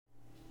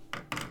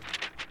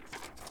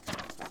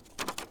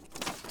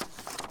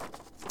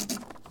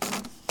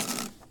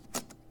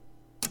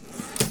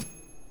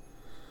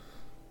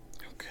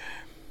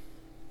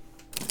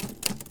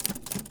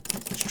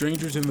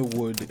Strangers in the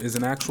Wood is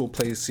an actual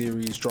play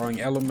series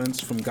drawing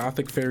elements from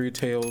gothic fairy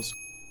tales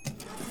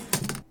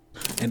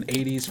and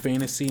 80s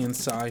fantasy and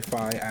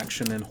sci-fi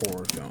action and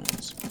horror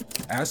films.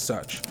 As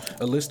such,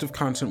 a list of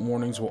content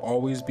warnings will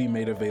always be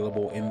made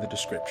available in the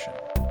description.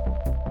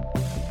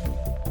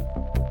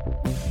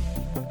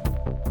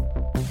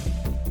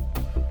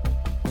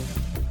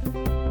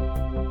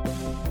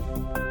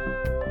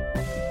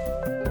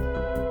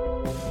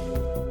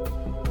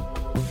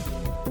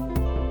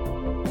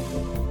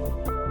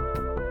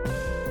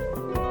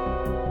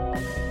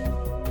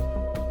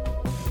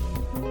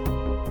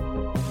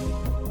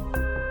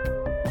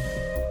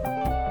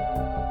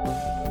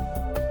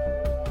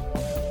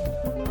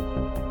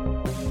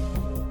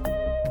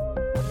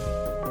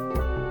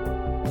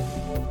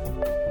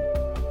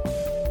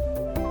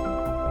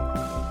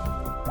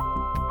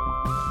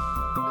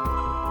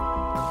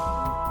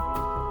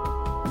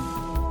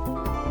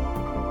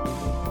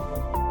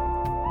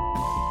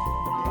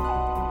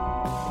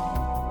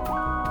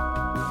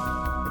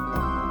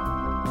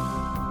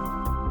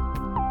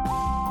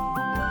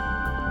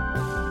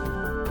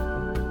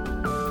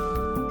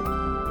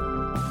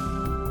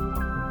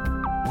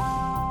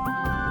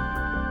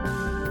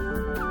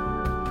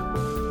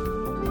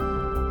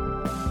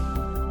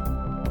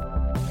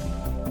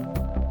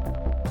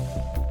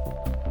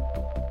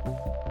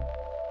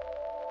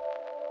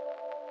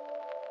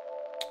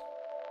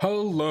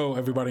 Hello,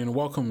 everybody, and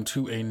welcome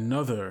to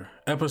another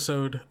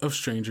episode of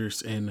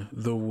Strangers in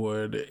the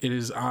Wood. It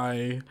is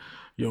I,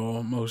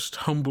 your most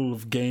humble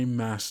of game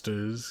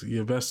masters,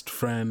 your best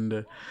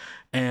friend,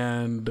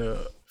 and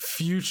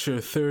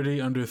future 30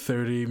 under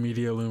 30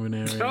 media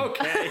luminary.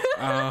 Okay.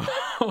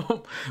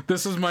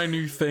 This is my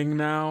new thing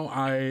now.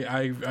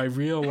 I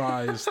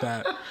realize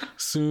that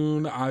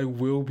soon I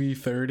will be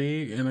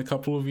 30 in a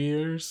couple of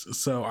years,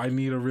 so I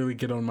need to really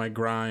get on my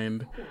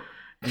grind.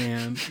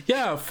 And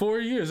yeah, 4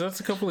 years. That's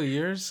a couple of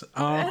years.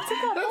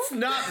 That's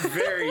not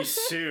very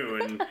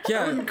soon.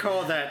 Yeah. I wouldn't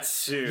call that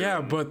soon. Yeah,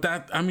 but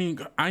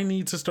I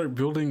need to start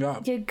building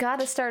up. You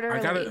gotta start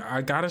early.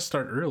 I gotta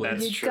start early.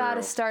 That's you true.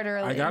 gotta start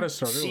early. I gotta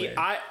start early. See,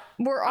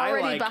 We're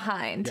already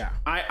behind. Yeah.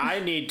 I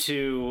need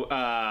to.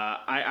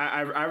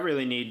 I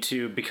really need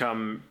to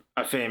become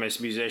a famous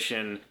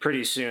musician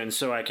pretty soon,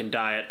 so I can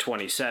die at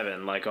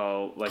 27, like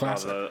all those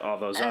As other all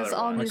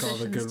ones. Like all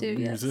the musicians good do,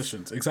 yes.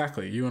 musicians.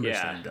 Exactly. You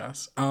understand,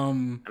 Gus.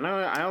 And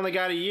I only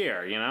got a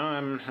year. You know,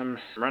 I'm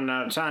running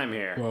out of time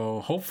here.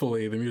 Well,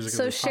 hopefully the music.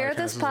 So of this share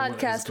this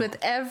podcast with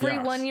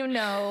everyone you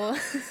know.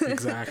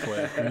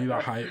 Exactly. We need a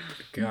hype.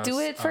 Gus. Do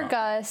it for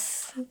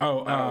Gus.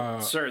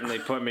 Certainly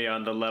put me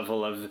on the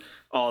level of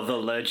all the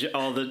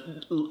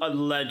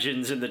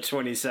legends in the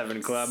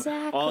 27 Club,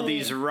 Exactly. all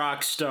these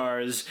rock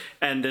stars,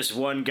 and this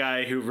one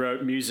guy who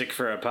wrote music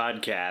for a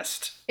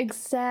podcast.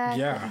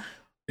 Exactly. Yeah.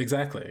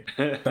 Exactly.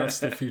 That's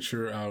the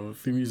future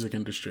of the music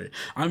industry.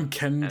 I'm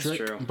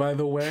Kendrick, by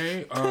the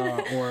way,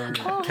 or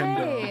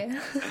Kendo.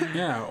 Hey.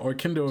 Yeah, or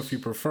Kendo if you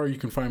prefer. You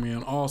can find me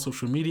on all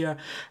social media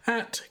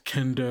at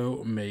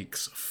Kendo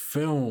Makes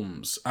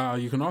Films.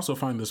 You can also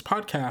find this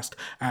podcast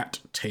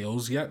at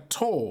Tales Yet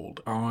Told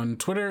on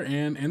Twitter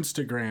and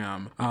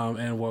Instagram.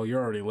 And well,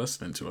 you're already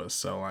listening to us,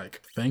 so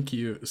thank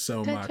you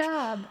so much. Good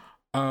job.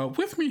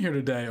 With me here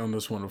today on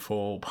this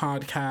wonderful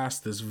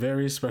podcast, this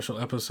very special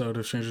episode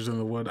of Strangers in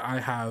the Wood,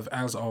 I have,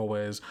 as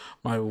always,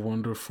 my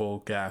wonderful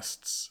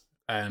guests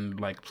and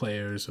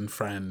players and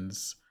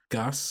friends.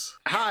 Gus.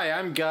 Hi,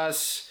 I'm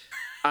Gus.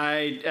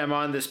 I am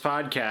on this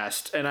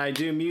podcast, and I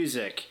do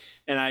music,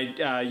 and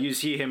I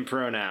use he/him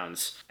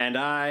pronouns, and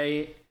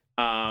I'm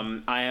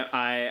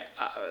a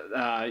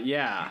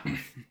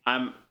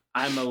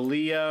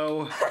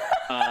Leo.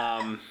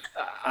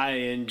 I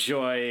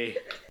enjoy.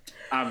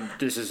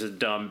 This is a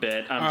dumb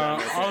bit. I'm done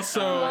with Walks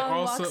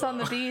on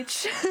the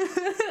beach.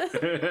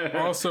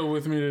 Also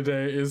with me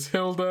today is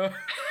Hilda.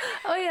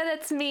 Oh yeah,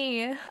 that's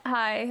me.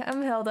 Hi,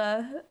 I'm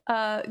Hilda.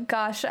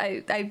 Gosh,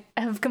 I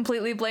have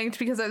completely blanked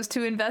because I was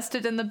too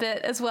invested in the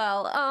bit as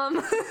well.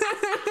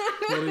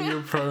 What are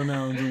your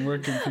pronouns and where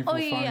can people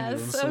find you on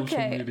social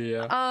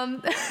media?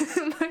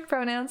 My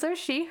pronouns are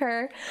she,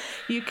 her.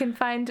 You can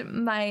find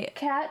my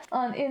cat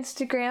on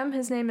Instagram.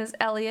 His name is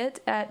Elliot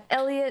at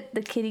Elliot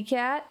the Kitty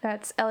Cat.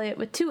 That's Elliot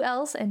with 2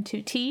 L's and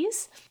 2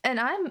 T's. And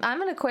I'm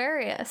an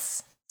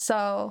Aquarius.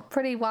 So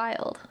pretty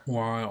wild.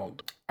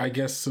 Wild. I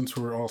guess since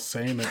we're all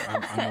saying it,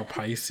 I'm a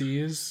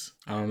Pisces.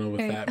 I don't know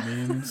what that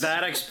means.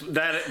 That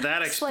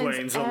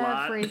explains a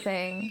lot.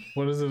 Everything.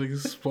 What does it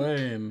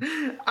explain?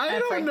 I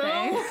don't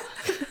know.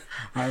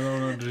 I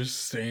don't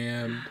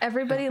understand.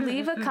 Everybody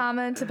leave a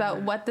comment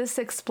about what this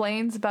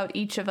explains about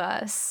each of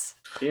us.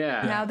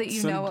 Yeah. Now that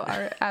you know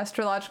our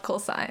astrological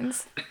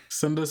signs.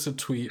 Send us a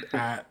tweet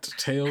at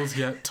Tales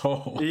Yet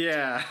Told.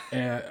 Yeah.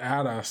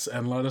 At us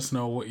and let us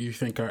know what you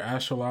think our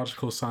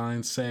astrological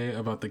signs say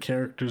about the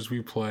characters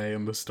we play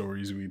and the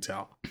stories we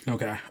tell.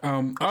 Okay.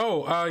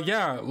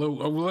 Yeah.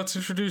 Let's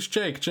introduce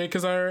Jake. Jake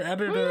is our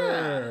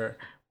editor.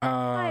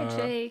 Hi,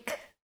 Jake.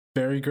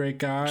 Very great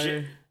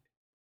guy.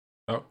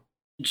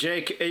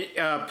 Jake,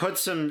 put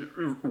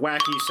some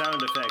wacky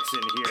sound effects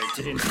in here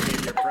to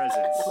indicate your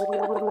presence.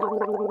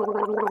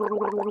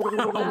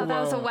 Wow, that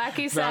was a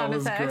wacky sound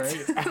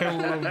effect. Great. I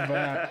love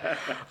that.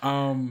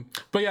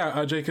 But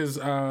yeah, Jake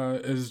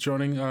is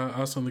joining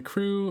us on the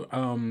crew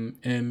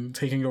and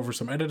taking over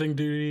some editing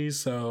duties.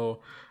 So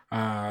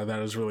that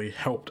has really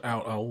helped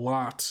out a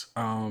lot.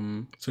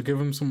 So give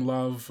him some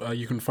love.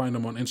 You can find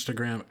him on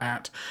Instagram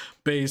at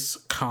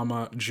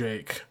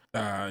base_Jake.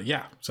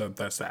 So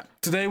that's that.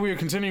 Today we are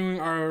continuing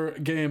our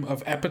game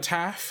of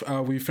Epitaph.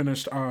 We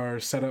finished our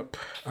setup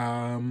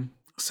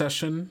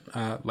session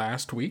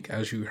last week,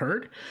 as you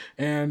heard,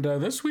 and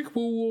this week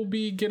we will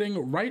be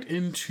getting right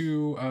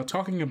into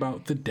talking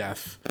about the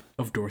death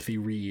of Dorothy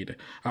Reed.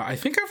 I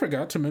think I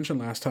forgot to mention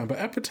last time, but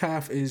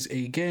Epitaph is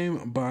a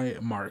game by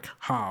Mark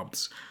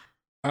Hobbs.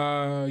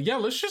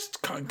 Let's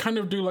just kind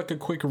of do like a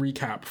quick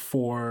recap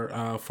for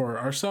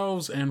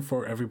ourselves and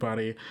for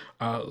everybody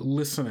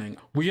listening.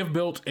 We have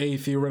built a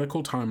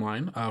theoretical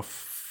timeline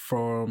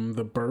from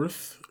the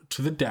birth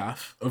to the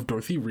death of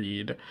Dorothy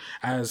Reed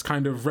as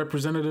kind of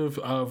representative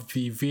of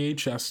the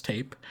VHS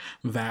tape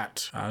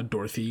that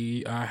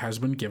Dorothy has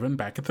been given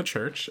back at the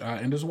church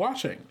and is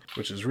watching,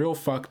 which is real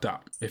fucked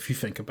up if you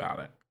think about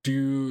it.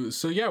 We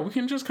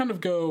can just kind of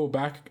go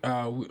back.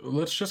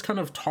 Let's just kind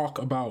of talk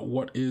about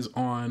what is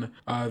on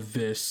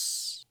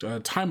this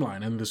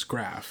timeline and this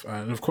graph.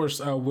 And of course,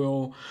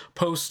 we'll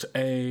post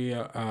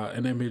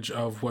an image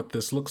of what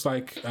this looks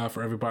like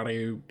for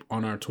everybody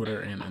on our Twitter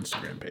and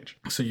Instagram page.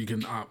 So you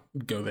can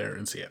go there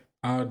and see it.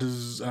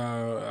 Does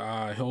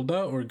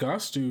Hilda or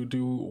Gus,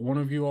 do one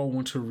of you all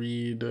want to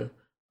read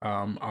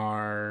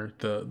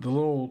the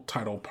little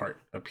title part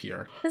up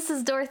here? This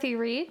is Dorothy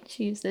Reed.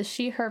 She uses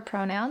she, her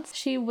pronouns.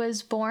 She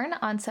was born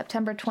on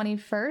September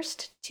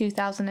 21st,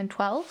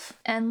 2012,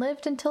 and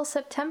lived until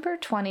September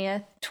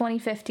 20th,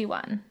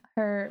 2051.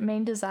 Her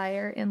main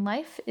desire in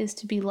life is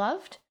to be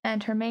loved,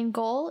 and her main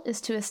goal is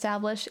to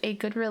establish a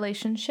good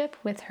relationship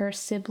with her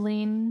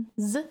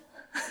siblings.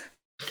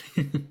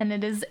 And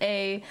it is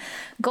a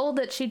goal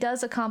that she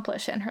does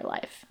accomplish in her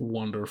life.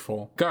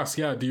 Wonderful. Gus,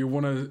 do you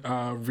want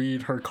to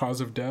read her cause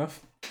of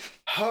death?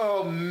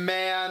 Oh,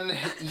 man.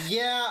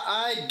 Yeah,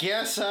 I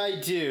guess I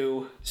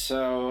do.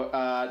 So,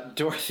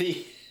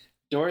 Dorothy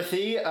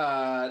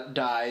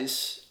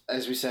dies,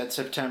 as we said,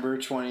 September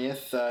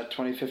 20th,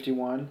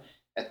 2051,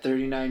 at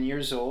 39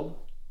 years old.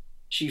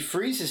 She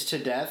freezes to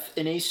death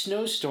in a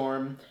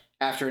snowstorm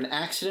after an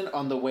accident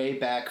on the way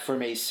back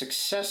from a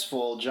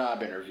successful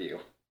job interview.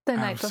 The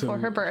night before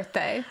her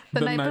birthday. The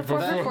night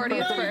before her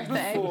 40th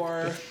birthday. Before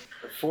her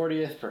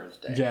 40th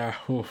birthday. Yeah,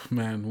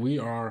 man, we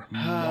are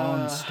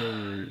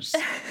monsters.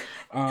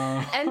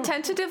 And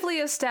tentatively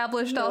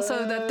established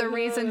also that the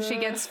reason she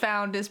gets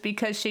found is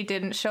because she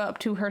didn't show up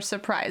to her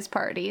surprise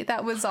party.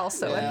 That was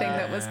also a thing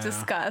that was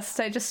discussed.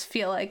 I just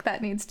feel like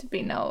that needs to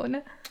be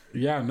known.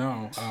 Yeah,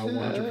 no,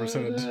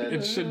 100%.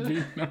 It should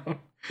be known.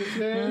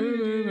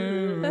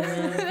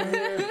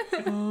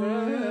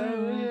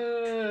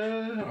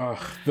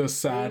 The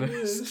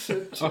saddest.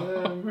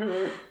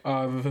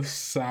 The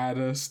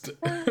saddest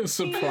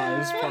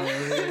surprise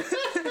party.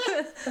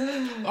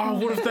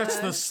 What if that's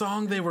the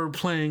song they were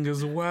playing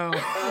as well?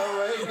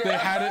 They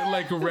had it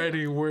like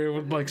ready where it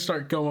would like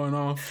start going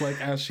off like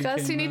as she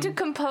Gus, came you need in. to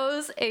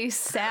compose a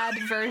sad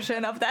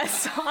version of that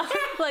song,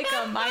 like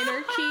a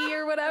minor key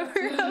or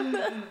whatever.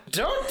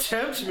 Don't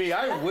tempt me.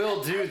 I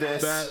will do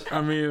this.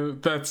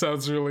 That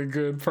sounds really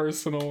good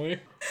personally.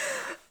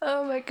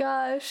 Oh my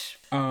gosh.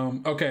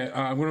 Okay,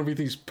 I'm going to read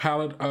these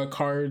palette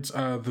cards.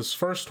 This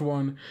first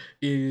one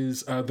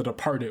is The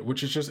Departed,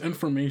 which is just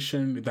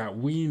information that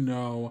we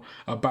know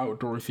about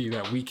Dorothy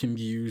that we can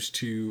use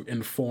to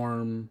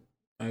inform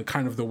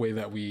kind of the way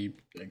that we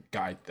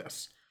guide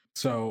this.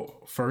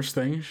 So first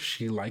thing,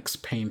 she likes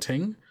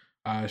painting.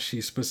 She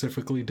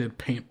specifically did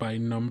paint by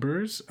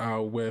numbers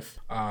with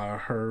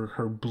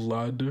her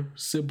blood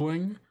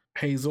sibling,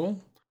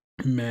 Hazel.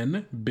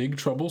 Men, Big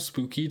Trouble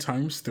Spooky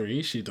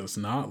 ×3. She does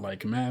not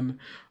like men.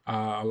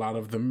 A lot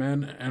of the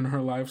men in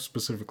her life,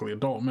 specifically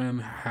adult men,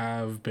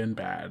 have been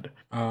bad.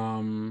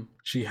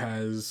 She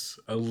has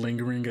a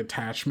lingering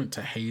attachment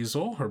to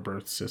Hazel, her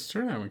birth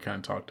sister, that we kind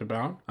of talked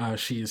about.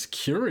 She is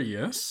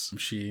curious.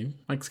 She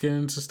likes getting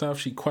into stuff.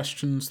 She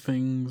questions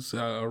things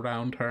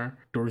around her.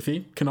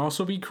 Dorothy can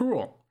also be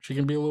cruel. She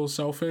can be a little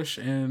selfish,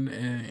 and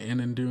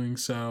in doing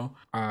so,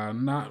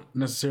 not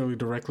necessarily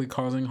directly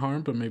causing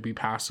harm, but maybe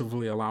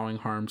passively allowing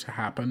harm to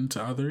happen to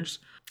others.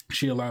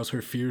 She allows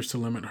her fears to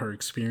limit her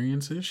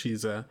experiences.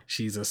 She's a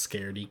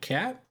scaredy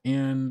cat,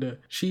 and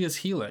she is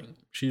healing.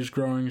 She is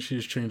growing. She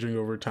is changing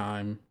over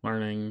time,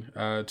 learning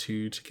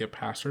to get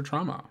past her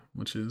trauma,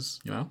 which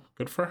is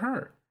good for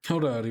her.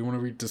 Hilda, do you want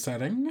to read the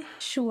setting?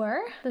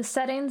 Sure. The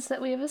settings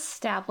that we have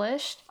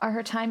established are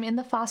her time in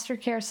the foster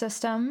care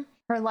system,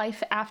 her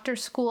life after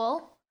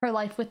school, her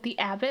life with the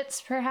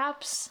Abbotts,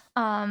 perhaps.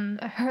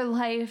 Her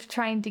life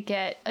trying to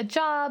get a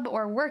job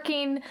or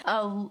working.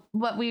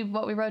 What we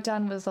wrote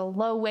down was a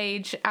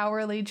low-wage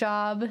hourly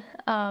job,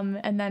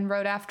 and then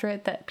wrote after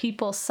it that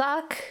people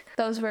suck.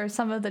 Those were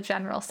some of the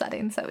general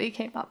settings that we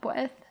came up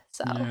with.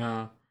 So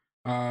yeah.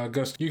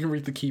 Gus, you can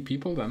read the key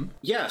people then.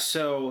 Yeah,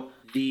 so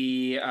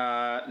the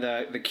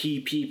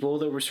key people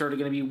that we're sort of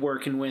going to be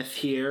working with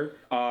here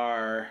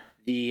are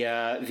the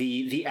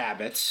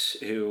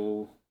Abbotts,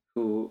 who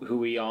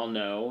we all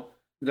know,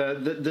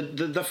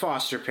 the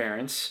foster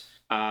parents.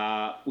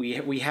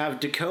 We have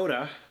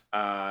Dakota,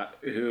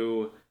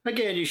 who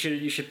again you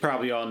should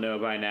probably all know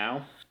by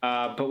now.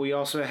 But we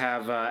also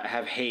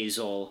have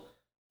Hazel,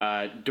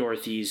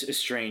 Dorothy's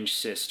estranged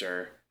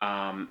sister.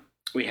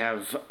 We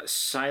have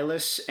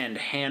Silas and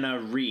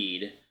Hannah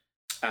Reed.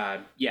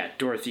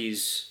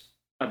 Dorothy's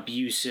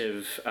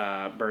abusive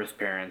birth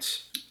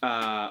parents.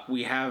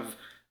 We have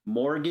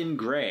Morgan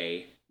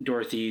Gray,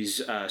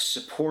 Dorothy's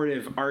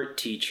supportive art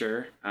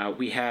teacher.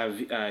 We have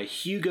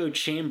Hugo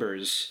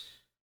Chambers,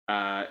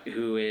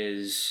 who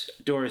is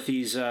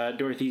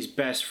Dorothy's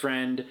best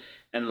friend,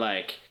 and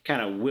like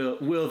kind of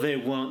will they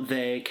won't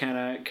they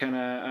kind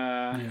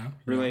of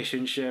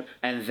relationship.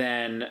 And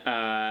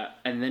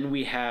then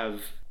we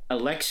have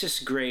Alexis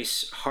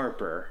Grace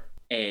Harper,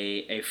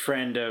 a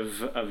friend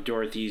of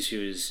Dorothy's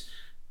who is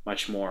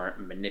much more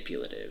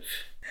manipulative.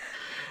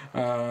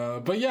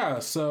 But yeah,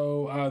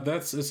 so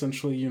that's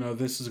essentially,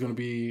 this is going to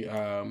be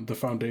the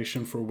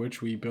foundation for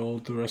which we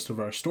build the rest of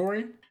our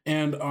story.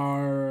 And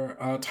our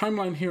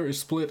timeline here is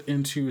split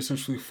into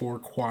essentially 4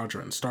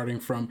 quadrants, starting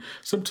from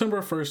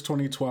September 1st,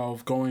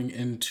 2012, going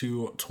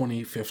into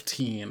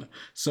 2015.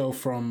 So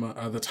from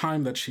the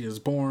time that she is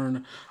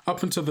born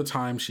up until the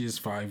time she is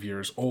 5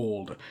 years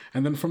old.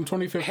 And then from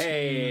 2015...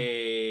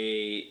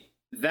 Hey...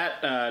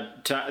 That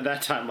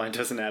timeline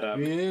doesn't add up.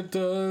 It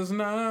does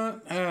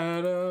not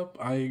add up.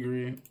 I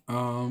agree.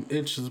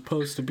 It's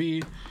supposed to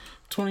be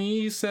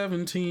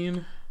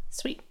 2017.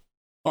 Sweet.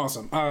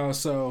 Awesome.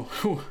 So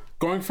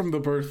going from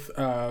birth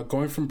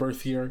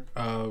year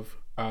of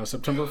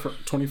September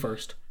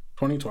 21st,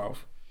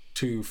 2012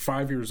 to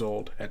 5 years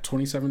old at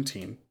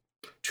 2017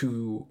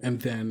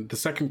 and then the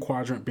second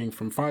quadrant being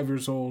from 5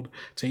 years old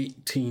to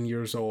 18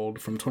 years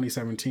old from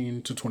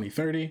 2017 to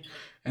 2030.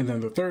 And then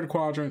the third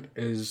quadrant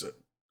is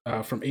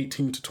from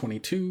 18 to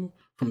 22,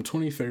 from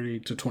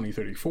 2030 to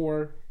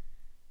 2034.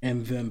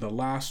 And then the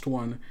last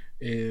one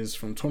is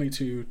from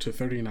 22 to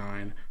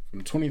 39,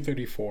 from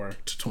 2034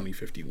 to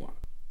 2051.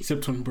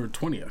 September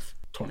 20th,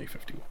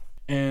 2051.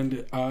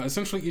 And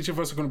essentially each of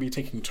us are going to be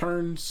taking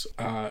turns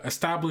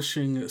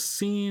establishing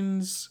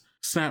scenes,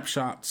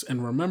 snapshots,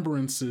 and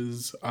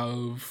remembrances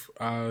of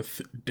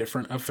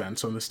different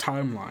events on this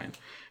timeline.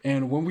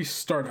 And when we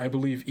start, I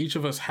believe each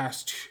of us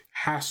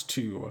has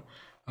to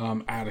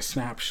add a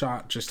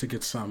snapshot just to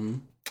get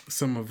some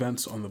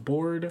events on the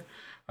board,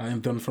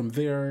 and then from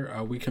there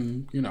we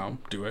can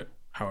do it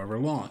however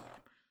long.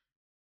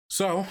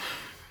 So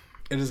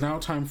it is now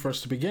time for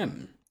us to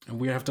begin, and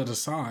we have to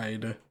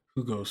decide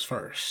who goes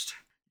first.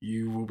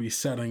 You will be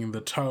setting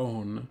the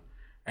tone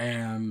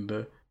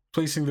and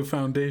placing the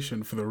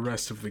foundation for the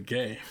rest of the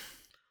game.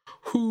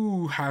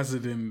 Who has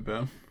it in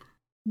them?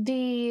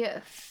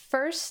 The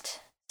first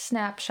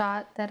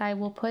snapshot that I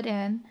will put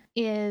in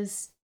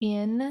is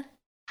in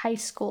high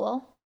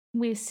school.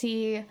 We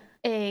see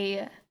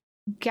a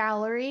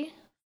gallery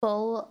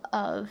full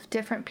of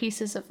different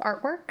pieces of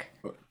artwork.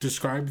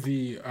 Describe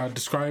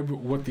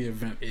what the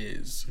event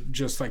is.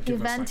 Just like the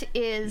event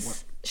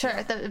is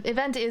sure. The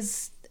event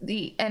is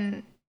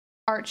an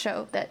art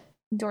show that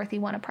Dorothy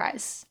won a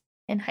prize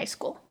in high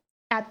school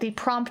at the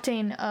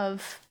prompting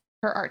of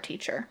her art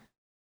teacher.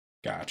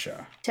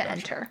 Gotcha. To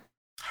enter.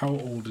 How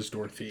old is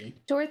Dorothy?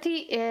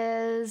 Dorothy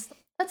is,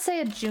 let's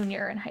say, a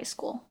junior in high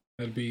school.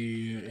 That'd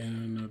be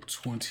in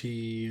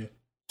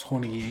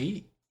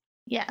 2028?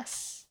 Yes.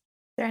 Is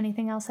there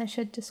anything else I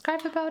should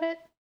describe about it?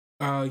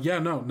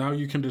 Now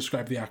you can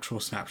describe the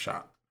actual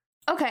snapshot.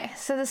 Okay,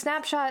 so the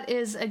snapshot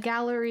is a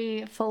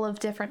gallery full of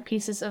different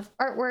pieces of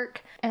artwork,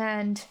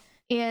 and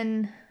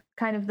in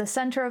kind of the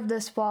center of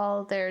this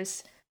wall,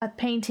 there's a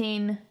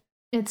painting.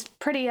 It's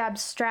pretty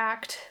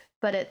abstract,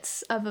 but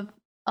it's of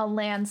a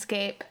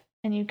landscape,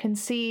 and you can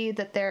see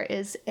that there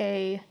is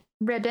a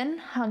ribbon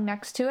hung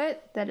next to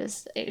it that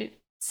is a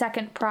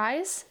second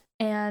prize,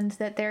 and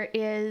that there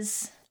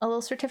is a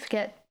little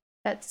certificate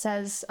that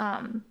says,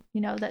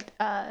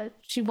 that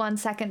she won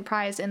second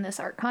prize in this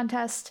art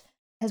contest,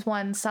 has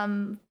won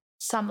some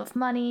sum of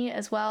money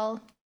as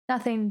well.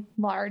 Nothing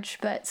large,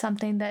 but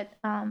something that,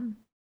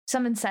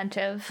 some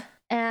incentive.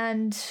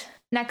 And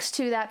next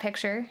to that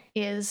picture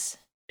is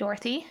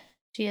Dorothy.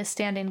 She is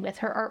standing with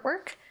her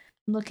artwork,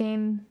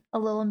 looking a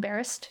little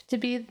embarrassed to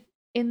be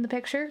in the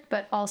picture,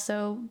 but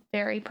also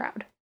very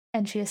proud.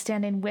 And she is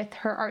standing with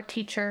her art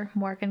teacher,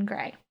 Morgan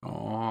Gray.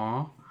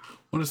 Aww,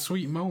 what a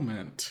sweet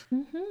moment.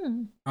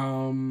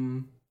 Mm-hmm.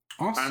 Awesome.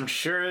 I'm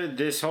sure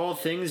this whole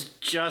thing's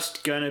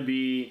just gonna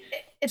be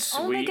It's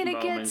only sweet gonna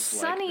get moments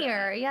like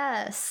sunnier.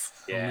 Yes.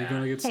 Only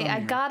gonna get Hey, I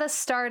sunnier. gotta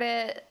start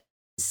it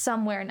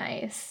somewhere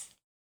nice.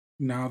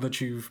 Now that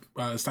you've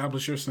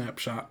established your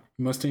snapshot,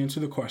 you must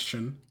answer the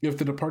question. If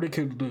the departed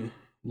could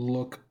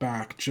look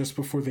back just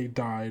before they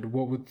died,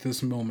 what would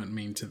this moment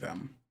mean to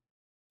them?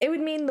 It would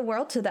mean the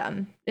world to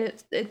them.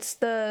 It's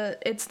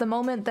the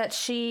moment that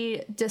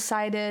she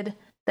decided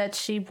that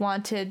she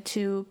wanted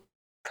to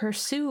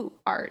pursue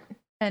art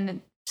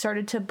and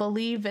started to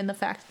believe in the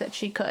fact that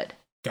she could.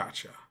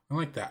 Gotcha. I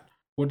like that.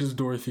 What does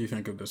Dorothy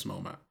think of this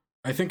moment?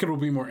 I think it'll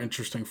be more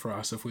interesting for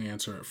us if we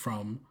answer it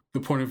from the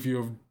point of view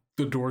of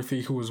the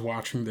Dorothy who was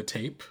watching the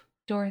tape.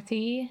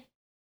 Dorothy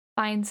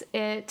finds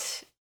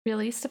it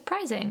really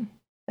surprising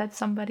that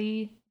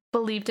somebody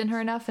believed in her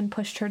enough and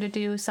pushed her to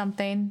do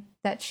something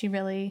that she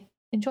really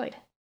enjoyed.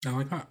 I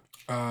like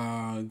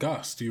that.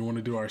 Gus, do you want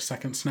to do our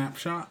second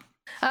snapshot?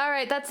 All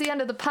right, that's the end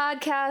of the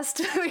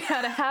podcast. We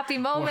had a happy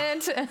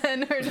moment,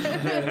 and we're just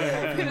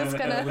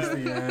That was the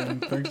gonna.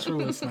 end. Thanks for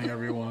listening,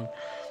 everyone.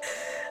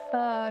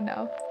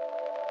 No.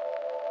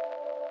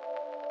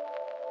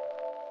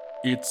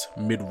 It's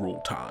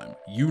mid-roll time.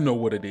 You know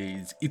what it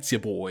is. It's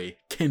your boy,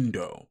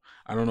 Kendo.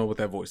 I don't know what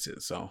that voice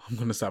is, so I'm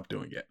going to stop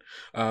doing it.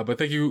 But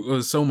thank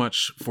you so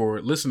much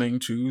for listening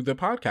to the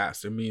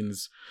podcast. It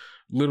means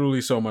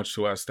literally so much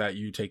to us that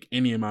you take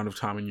any amount of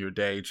time in your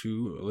day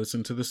to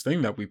listen to this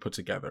thing that we put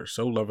together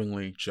so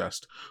lovingly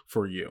just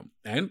for you.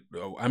 And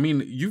I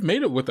mean, you've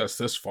made it with us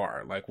this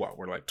far. Like what?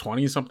 We're like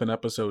 20 something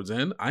episodes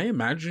in. I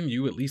imagine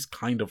you at least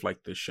kind of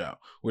like this show,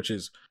 which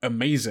is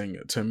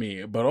amazing to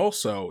me. But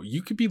also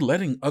you could be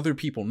letting other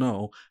people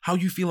know how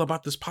you feel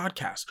about this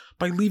podcast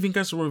by leaving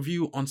us a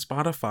review on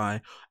Spotify,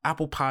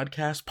 Apple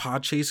Podcasts,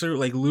 Podchaser,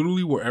 like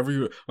literally wherever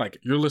you're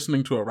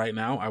listening to it right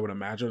now. I would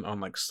imagine on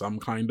like some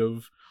kind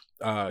of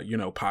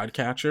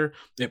podcatcher.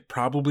 It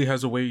probably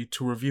has a way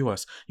to review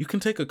us. You can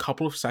take a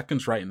couple of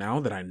seconds right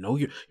now that I know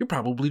you're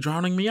probably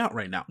drowning me out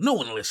right now. No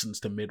one listens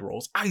to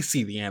mid-rolls. I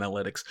see the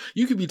analytics.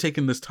 You could be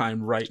taking this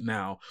time right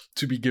now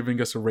to be giving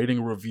us a rating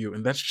or review,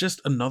 and that's just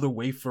another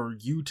way for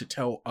you to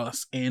tell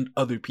us and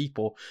other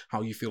people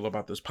how you feel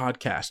about this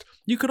podcast.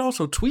 You could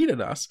also tweet at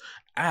us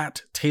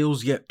at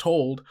Tales Yet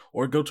Told,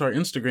 or go to our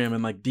Instagram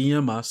and like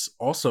DM us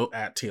also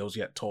at Tales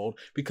Yet Told,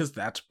 because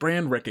that's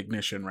brand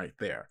recognition right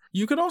there.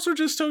 You could also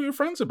just tell your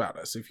friends about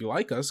us if you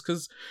like us,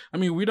 because I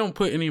mean, we don't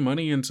put any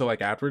money into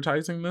like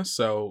advertising this,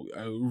 so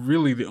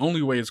really the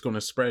only way it's going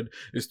to spread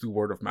is through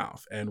word of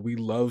mouth. And we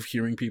love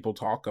hearing people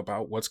talk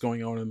about what's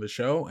going on in the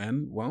show,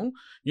 and well,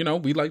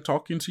 we like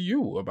talking to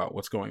you about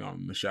what's going on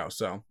in the show,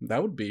 so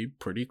that would be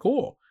pretty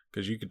cool.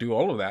 Because you could do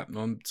all of that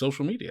on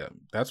social media.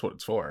 That's what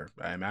it's for,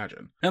 I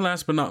imagine. And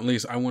last but not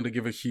least, I want to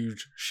give a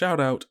huge shout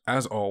out,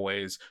 as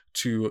always,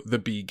 to the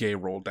Be Gay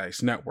Roll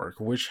Dice Network,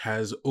 which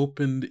has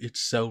opened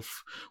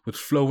itself with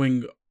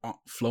flowing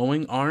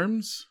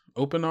arms?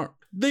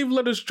 They've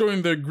let us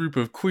join their group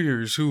of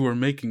queers who are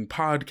making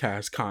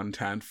podcast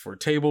content for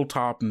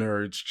tabletop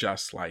nerds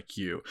just like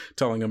you,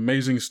 telling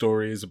amazing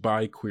stories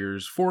by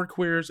queers for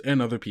queers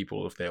and other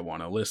people if they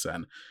want to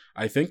listen.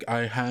 I think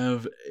I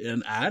have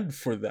an ad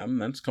for them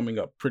that's coming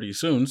up pretty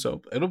soon,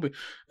 so it'll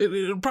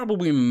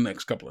probably in the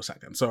next couple of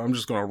seconds. So I'm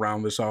just going to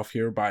round this off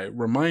here by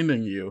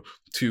reminding you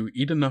to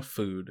eat enough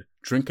food,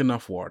 drink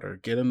enough water,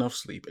 get enough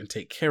sleep, and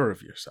take care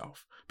of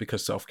yourself,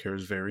 because self-care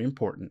is very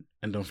important.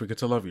 And don't forget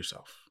to love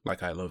yourself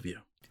like I love you.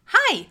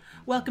 Hi!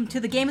 Welcome to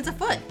The Game is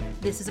Afoot.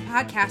 This is a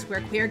podcast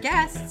where queer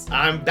guests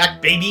I'm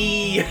back,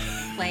 baby!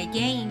 play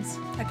games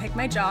I pick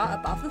my jaw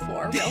up off the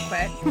floor real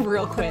quick.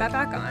 real Put quick that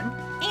back on.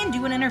 and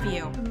do an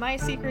interview. My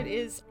secret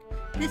is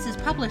This is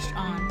published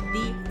on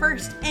the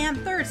first and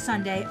third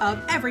Sunday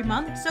of every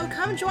month, so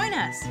come join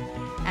us.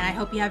 And I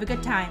hope you have a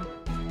good time.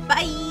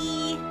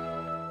 Bye!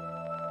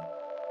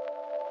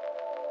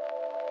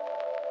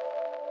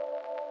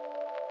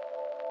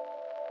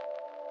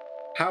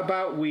 How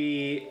about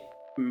we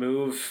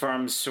move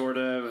from sort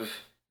of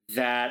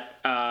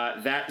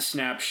that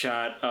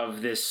snapshot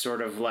of this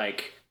sort of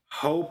like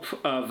hope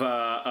of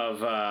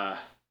an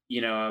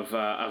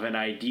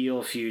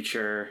ideal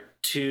future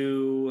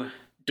to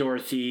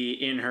Dorothy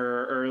in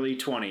her early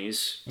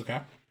 20s.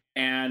 Okay.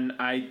 And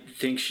I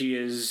think she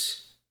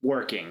is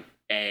working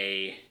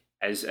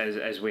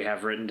as we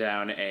have written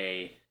down,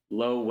 a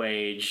low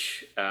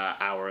wage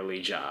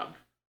hourly job.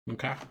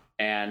 Okay.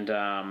 And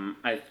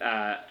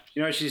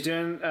she's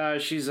doing.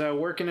 She's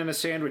working in a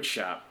sandwich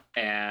shop,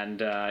 and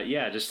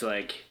just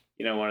like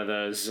one of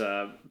those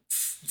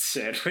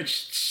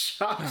sandwich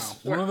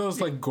shops. One of those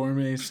like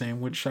gourmet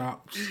sandwich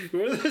shops.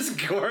 One of those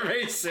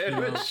gourmet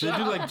sandwich shops. They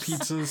do like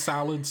pizza,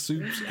 salad,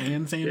 soups,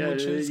 and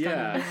sandwiches.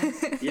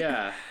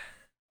 Yeah,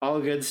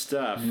 all good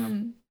stuff.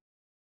 Yeah.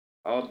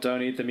 Oh,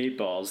 don't eat the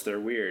meatballs.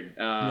 They're weird.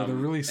 Yeah, they're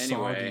really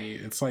soggy.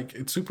 It's like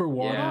it's super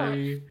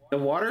watery. The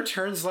water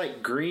turns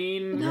like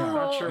green. No. I'm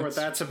not sure what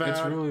that's about. It's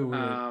really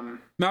weird.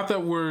 Not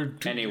that we're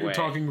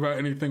talking about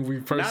anything we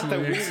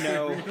personally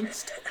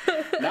experienced.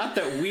 Not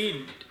that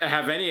we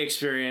have any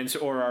experience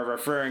or are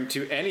referring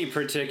to any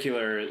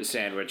particular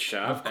sandwich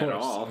shop at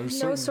all.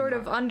 No sort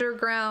of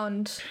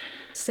underground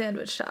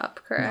sandwich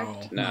shop,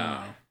 correct?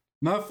 No.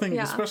 Nothing,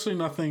 especially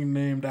nothing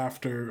named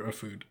after a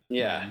food.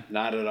 Yeah,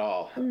 not at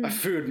all. A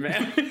food,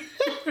 man.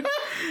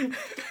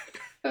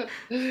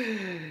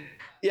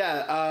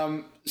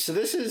 So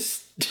this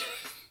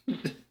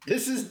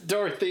is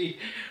Dorothy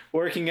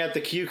working at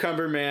the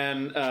Cucumber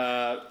Man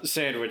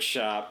sandwich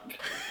shop.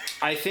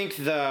 I think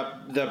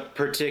the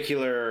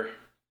particular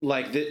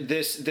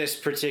this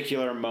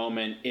particular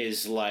moment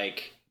is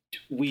like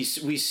we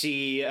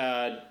see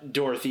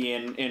Dorothy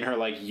in her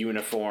like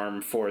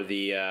uniform for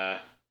the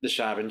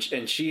shop,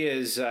 and she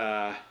is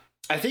I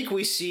think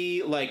we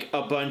see like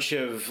a bunch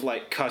of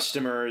like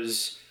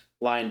customers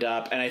lined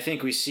up, and I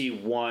think we see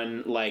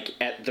one like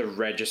at the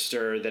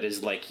register that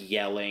is like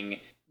yelling,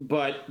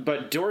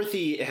 but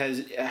Dorothy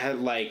has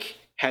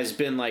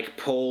been like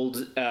pulled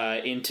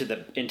into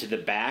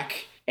the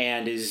back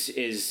and is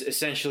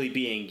essentially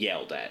being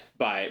yelled at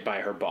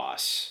by her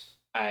boss.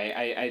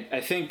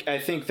 I think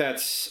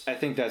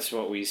that's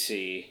what we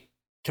see.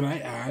 Can I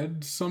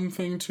add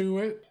something to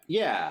it?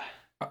 Yeah.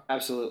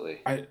 Absolutely.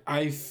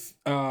 I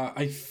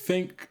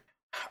think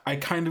I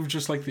kind of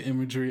just like the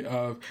imagery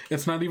of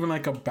it's not even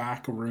like a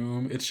back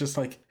room. It's just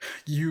like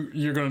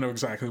you're gonna know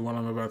exactly what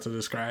I'm about to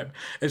describe.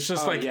 It's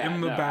just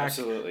in the back,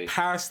 absolutely.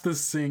 Past the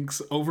sinks,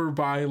 over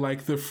by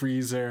like the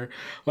freezer,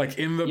 like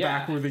in the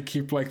back where they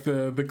keep like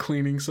the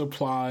cleaning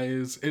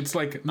supplies. It's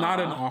like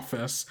not an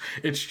office.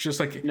 It's just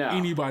like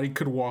anybody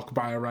could walk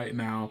by right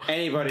now.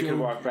 Anybody could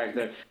walk back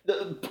there.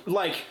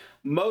 Like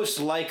most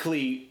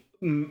likely.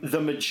 The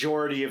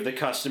majority of the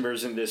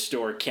customers in this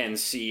store can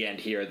see and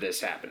hear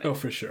this happening. Oh,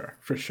 for sure.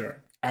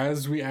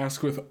 As we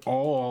ask with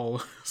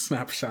all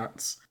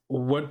snapshots,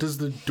 what does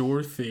the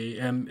Dorothy,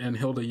 and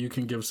Hilda, you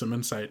can give some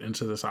insight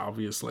into this,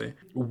 obviously.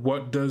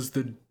 What does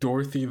the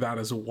Dorothy that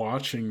is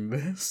watching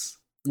this,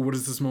 what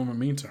does this moment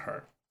mean to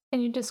her?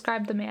 Can you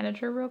describe the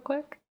manager real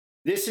quick?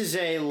 This is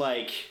a,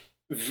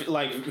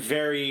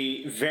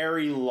 very,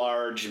 very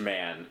large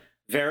man.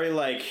 Very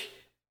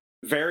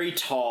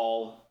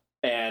tall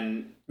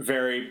and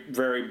very,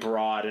 very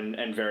broad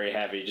and very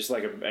heavy, just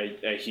like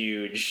a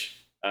huge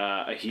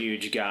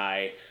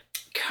guy,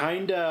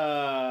 kind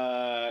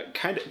of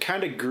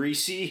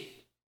greasy,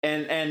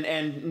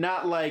 and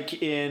not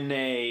like in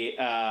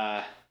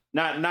a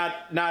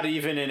not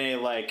even in a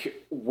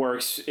like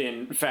works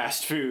in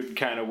fast food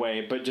kind of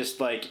way, but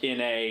just like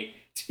in a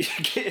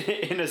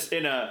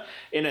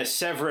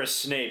Severus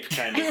Snape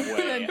kind of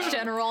way. A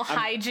general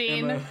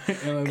hygiene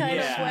kind of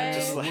way.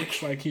 Just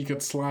looks like he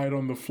could slide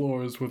on the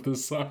floors with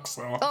his socks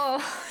off.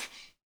 Oh.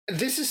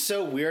 This is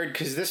so weird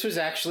because this was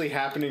actually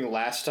happening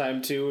last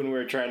time too when we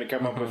were trying to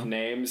come up with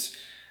names.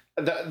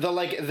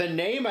 The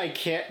name I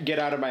can't get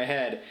out of my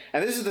head,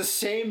 and this is the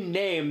same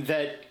name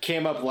that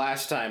came up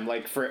last time,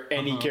 like for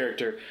any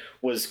character,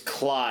 was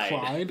Clyde.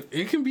 Clyde?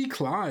 It can be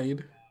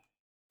Clyde.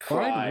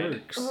 Clyde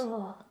works.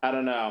 Ugh. I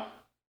don't know.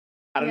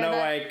 I don't know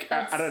why.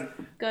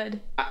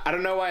 Good. I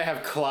don't know why I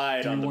have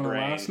Clyde on the brain. Do you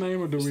want a last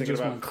name, or do we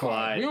just want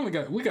Clyde?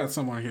 Clyde. We got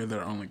someone here that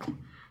are only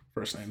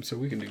first name, so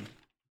we can do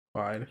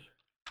Clyde.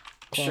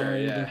 Sure.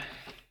 Yeah.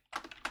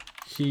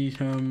 He,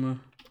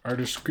 him. Our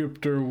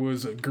descriptor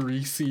was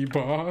Greasy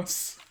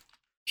Boss.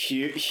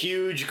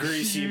 Huge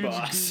greasy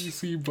boss.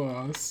 Greasy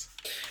Boss.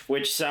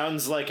 Which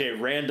sounds like a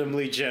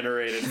randomly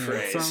generated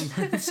phrase.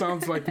 It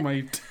sounds like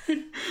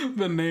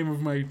the name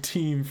of my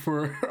team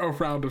for a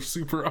round of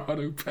Super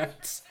Auto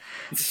Pets.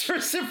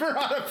 For Super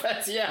Auto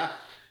Pets, yeah.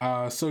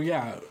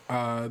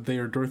 They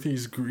are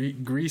Dorothy's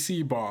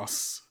Greasy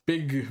Boss.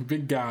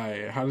 Big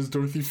guy. How does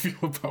Dorothy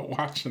feel about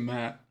watching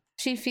that?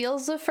 She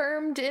feels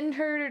affirmed in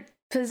her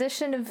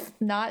position of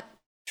not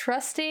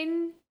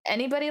trusting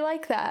anybody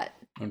like that.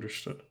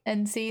 Understood.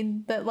 And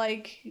seeing that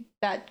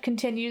that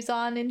continues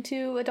on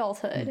into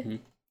adulthood. Mm-hmm.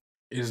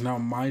 It is now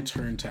my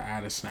turn to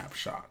add a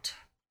snapshot.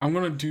 I'm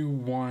going to do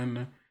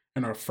one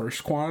in our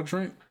first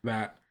quadrant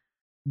that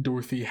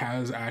Dorothy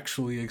has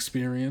actually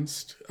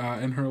experienced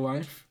in her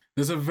life.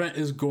 This event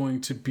is going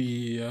to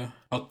be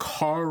a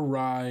car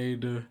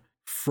ride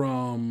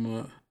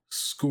from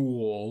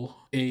school,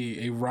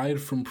 a ride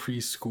from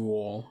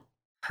preschool.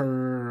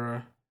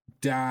 Her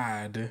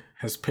dad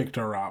has picked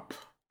her up.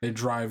 They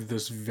drive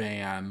this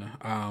van.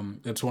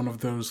 It's one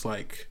of those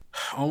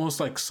almost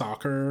like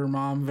soccer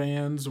mom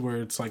vans where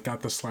it's like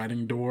got the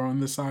sliding door on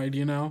the side,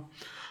 you know?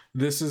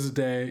 This is a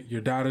day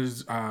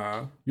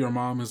your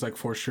mom is like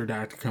forced your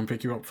dad to come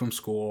pick you up from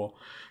school.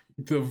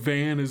 the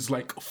van is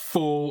like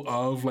full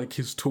of like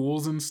his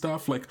tools and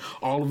stuff. Like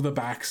all of the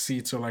back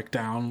seats are like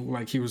down,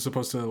 like he was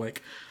supposed to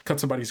like cut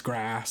somebody's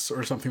grass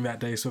or something that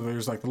day. So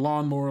there's like the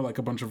lawnmower, like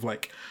a bunch of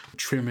like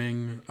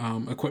trimming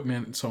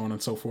equipment and so on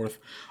and so forth.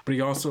 But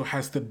he also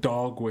has the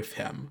dog with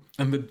him,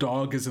 and the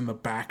dog is in the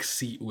back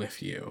seat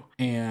with you.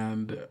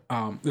 And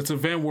it's a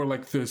van where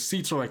like the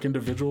seats are like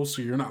individual,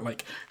 so you're not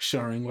like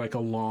sharing like a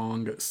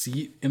long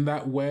seat in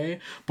that way,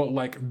 but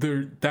like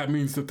that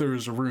means that there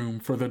is room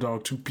for the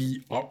dog to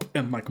be up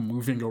and like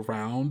moving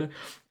around.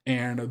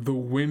 And the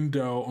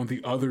window on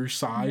the other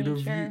side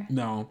of you,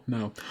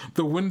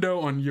 the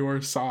window on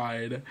your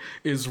side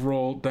is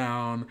rolled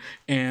down,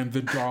 and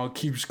the dog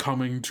keeps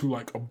coming to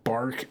like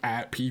bark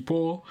at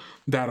people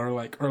that are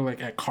like, or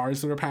like at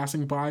cars that are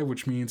passing by,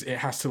 which means it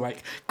has to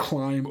like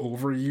climb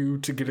over you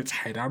to get its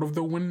head out of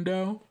the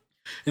window.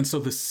 And so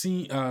the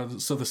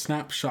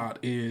snapshot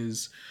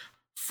is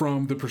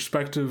from the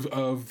perspective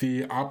of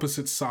the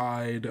opposite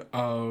side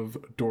of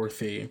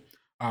Dorothy,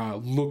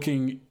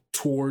 looking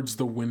towards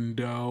the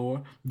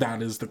window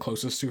that is the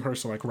closest to her,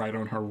 so like right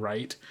on her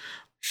right.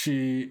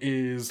 She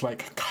is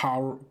like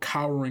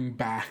cowering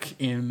back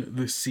in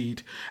the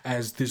seat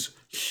as this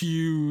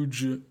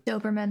huge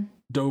Doberman,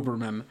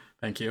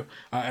 thank you,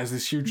 as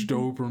this huge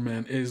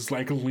Doberman is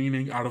like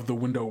leaning out of the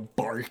window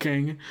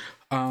barking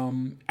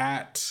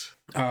at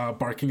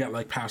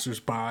like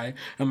passersby.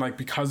 And like,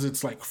 because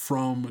it's like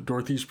from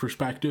Dorothy's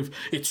perspective,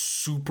 it's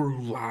super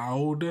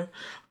loud,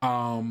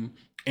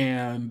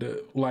 and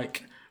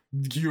like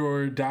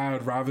your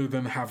dad, rather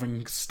than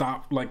having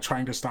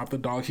trying to stop the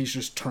dog, he's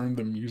just turned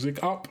the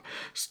music up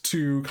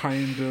to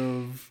kind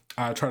of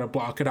try to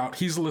block it out.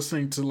 He's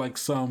listening to like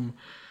some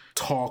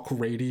talk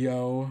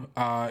radio.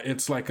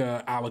 It's like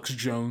a Alex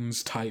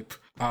Jones type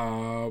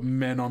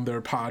men on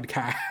their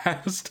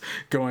podcast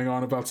going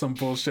on about some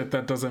bullshit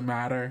that doesn't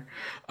matter.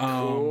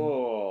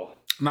 Cool.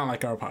 Not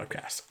like our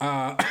podcast.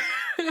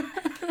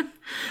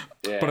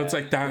 Yeah. But it's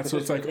like that, so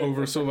it's like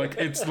over, so like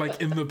it's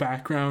like in the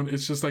background,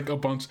 it's just like a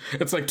bunch,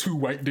 it's like two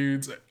white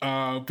dudes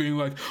being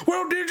like,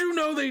 well, did you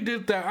know they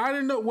did that? I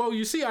didn't know. Well,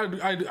 you see,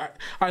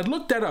 I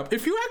looked that up.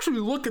 If you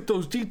actually look at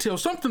those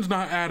details, something's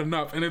not adding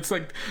up. And it's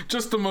like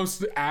just the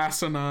most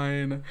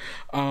asinine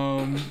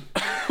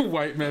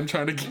white men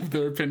trying to give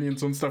their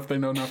opinions on stuff they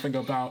know nothing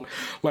about,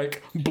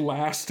 like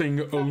blasting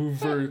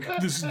over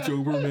this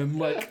Doberman,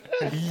 like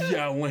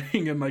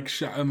yelling and like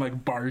and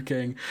like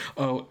barking,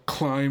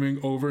 climbing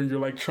over, and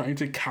you're like trying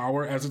to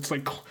cower as it's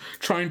like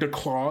trying to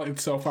claw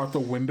itself out the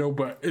window,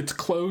 but it's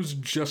closed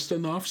just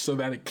enough so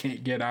that it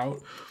can't get out,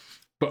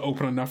 but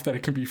open enough that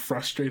it can be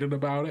frustrated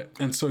about it.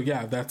 And so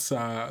yeah, that's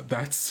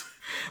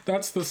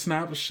the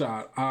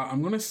snapshot.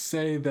 I'm gonna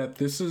say that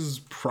this is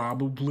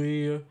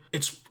probably,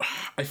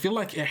 I feel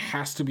like it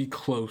has to be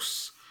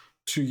close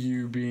to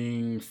you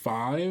being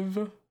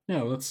 5.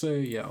 Let's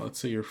say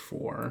you're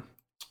 4.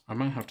 I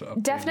might have to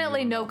update.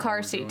 Definitely no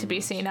car seat to be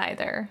seen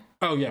either.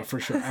 Oh yeah, for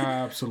sure.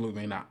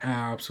 Absolutely not.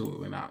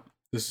 Absolutely not.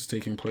 This is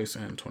taking place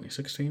in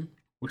 2016.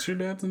 What's your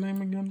dad's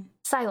name again?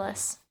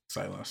 Silas.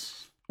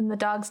 And the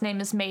dog's name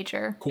is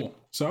Major. Cool.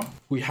 So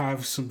we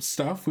have some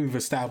stuff. We've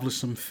established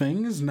some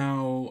things.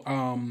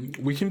 Now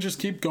we can just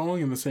keep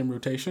going in the same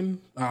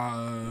rotation.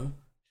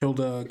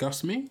 Hilda,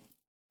 Gus, me.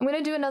 I'm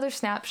gonna do another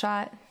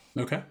snapshot.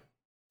 Okay.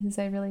 Because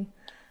I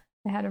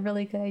had a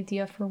really good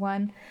idea for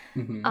one.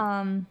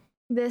 Mm-hmm.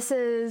 This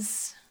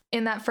is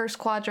in that first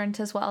quadrant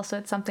as well, so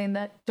it's something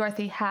that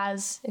Dorothy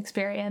has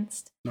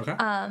experienced. Okay.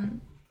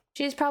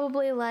 She's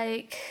probably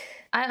like,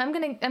 I'm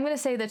gonna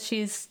say that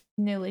she's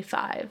newly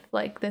 5.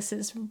 Like, this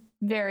is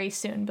very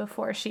soon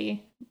before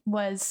she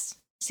was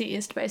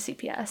seized by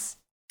CPS.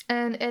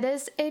 And it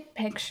is a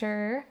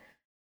picture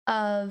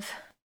of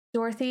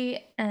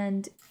Dorothy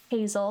and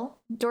Hazel.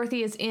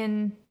 Dorothy is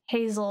in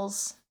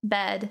Hazel's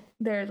bed.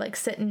 They're like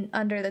sitting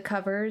under the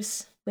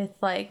covers with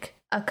like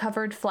a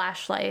covered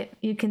flashlight.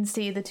 You can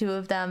see the two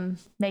of them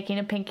making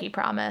a pinky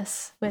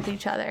promise with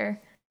each other.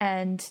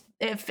 And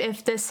if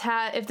this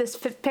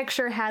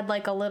picture had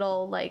like a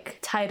little like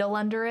title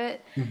under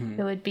it, mm-hmm.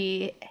 It would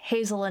be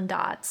Hazel and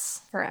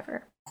Dots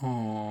Forever.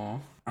 Aww.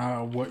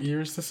 What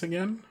year is this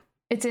again?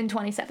 It's in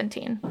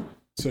 2017.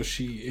 So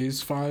she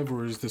is 5,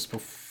 or is this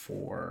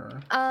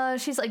before?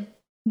 She's like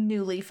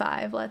newly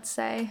 5, let's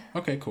say.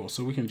 Okay, cool.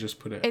 So we can just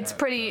put it. It's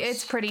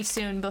pretty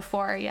soon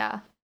before,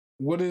 yeah.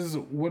 What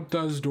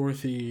does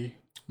Dorothy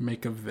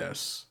make of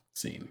this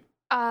scene?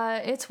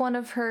 It's one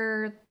of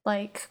her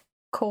like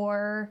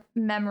core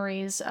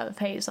memories of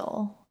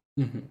Hazel.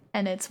 Mm-hmm.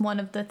 And it's one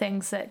of the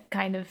things that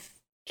kind of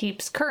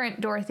keeps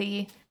current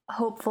Dorothy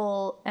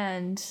hopeful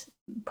and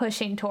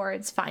pushing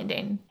towards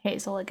finding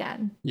Hazel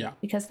again. Yeah.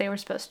 Because they were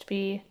supposed to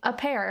be a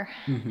pair.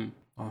 Mm-hmm.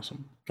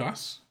 Awesome.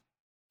 Gus?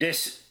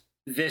 This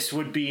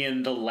would be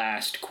in the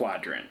last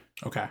quadrant.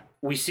 Okay.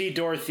 We see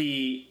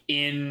Dorothy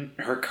in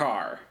her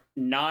car,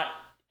 not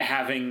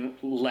having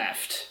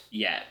left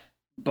yet,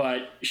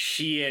 but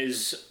she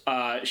is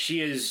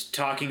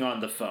talking on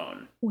the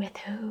phone. With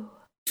who?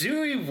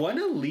 Do we want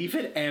to leave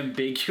it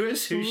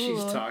ambiguous who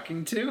she's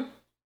talking to?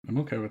 I'm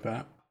okay with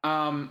that.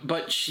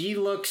 But she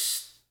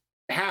looks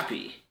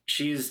happy.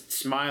 She's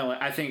smiling.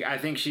 I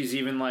think she's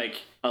even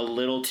like a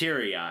little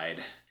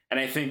teary-eyed. And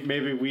I think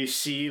maybe we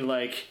see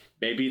like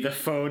maybe the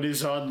phone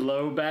is on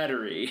low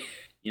battery.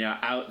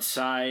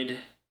 Outside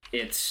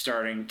it's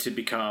starting to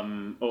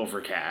become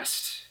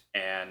overcast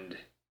and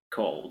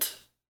cold.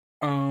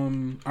 All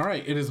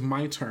right, it is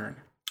my turn.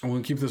 I'm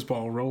going to keep this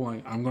ball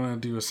rolling. I'm going to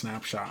do a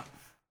snapshot.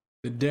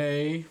 The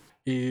day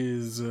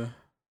is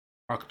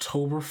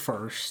October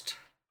 1st,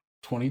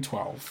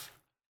 2012.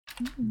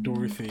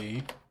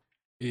 Dorothy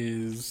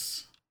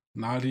is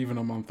not even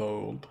a month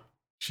old.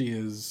 She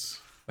is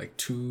like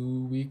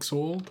 2 weeks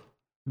old.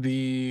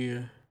 The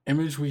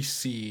image we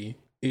see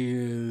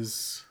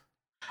is,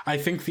 I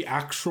think the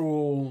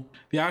actual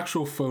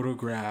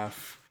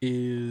photograph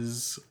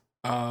is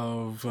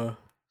of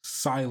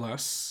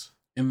Silas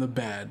in the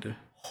bed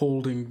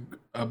holding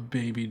a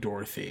baby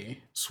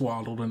Dorothy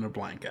swaddled in a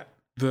blanket.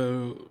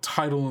 The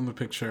title in the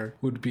picture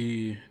would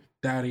be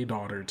Daddy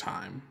Daughter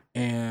Time.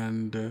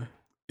 And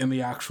in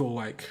the actual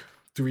like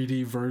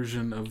 3D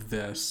version of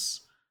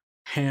this,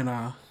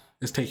 Hannah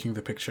is taking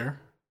the picture,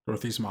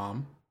 Dorothy's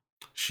mom.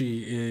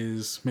 She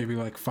is maybe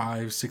like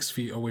 5-6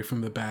 feet away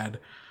from the bed,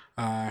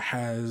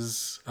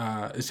 is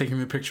taking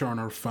the picture on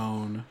her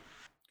phone.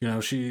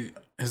 She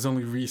has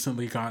only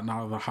recently gotten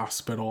out of the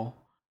hospital.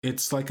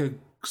 It's like a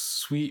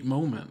sweet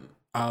moment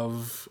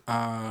of,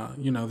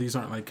 these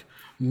aren't like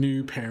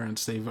new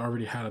parents. They've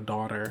already had a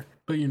daughter.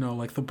 But,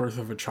 like the birth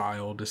of a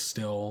child is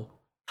still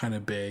kind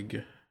of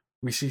big.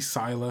 We see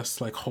Silas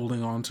like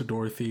holding on to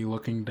Dorothy,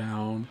 looking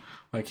down.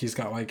 Like he's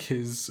got like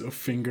his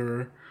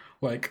finger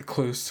like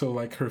close to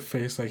like her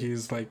face. Like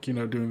he's like,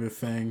 doing the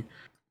thing.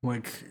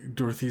 Like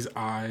Dorothy's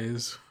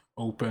eyes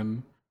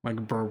open,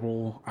 like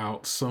burble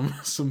out some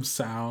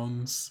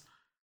sounds.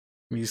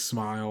 He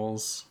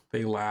smiles,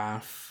 they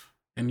laugh,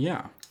 and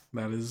yeah,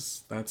 that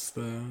is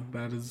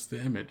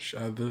the image.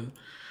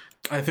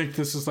 I think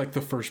this is like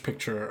the first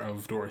picture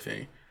of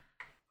Dorothy.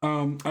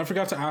 I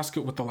forgot to ask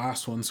it with the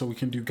last one, so we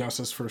can do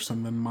Gus's first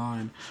and then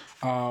mine.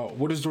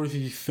 What does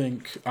Dorothy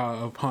think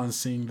upon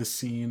seeing the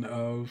scene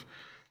of,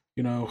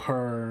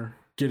 her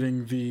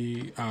getting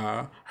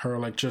her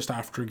like just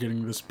after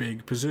getting this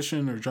big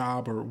position or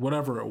job or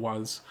whatever it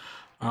was,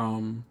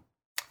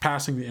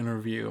 passing the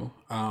interview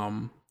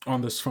on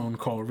this phone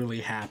call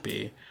really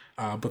happy,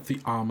 but the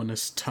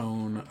ominous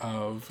tone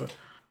of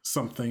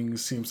something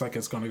seems like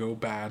it's gonna go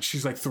bad.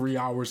 She's like 3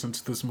 hours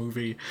into this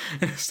movie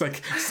and it's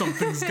like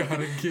something's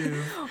gotta give.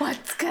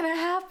 What's gonna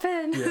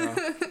happen? Yeah.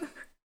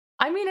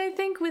 I mean, I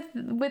think with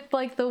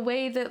like the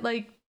way that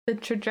like the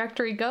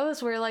trajectory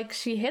goes, where like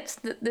she hits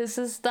this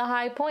is the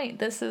high point.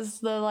 This is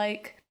the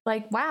like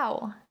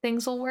wow,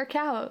 things will work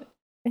out.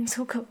 Things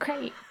will go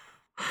great.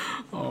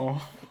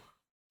 Oh,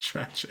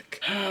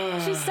 tragic.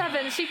 She's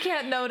 7. She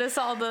can't notice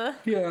all the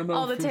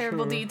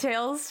terrible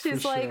details.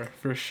 She's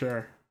for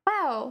sure.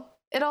 Wow,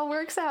 it all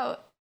works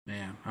out.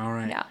 Man, all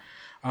right. Yeah.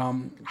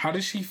 How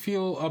does she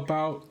feel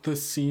about the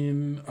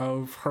scene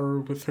of her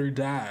with her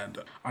dad?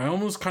 I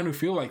almost kind of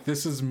feel like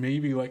this is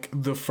maybe like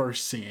the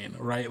first scene,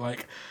 right?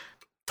 Like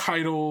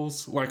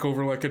titles like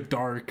over like a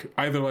dark,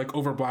 either like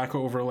over black or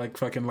over like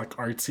fucking like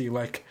artsy,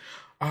 like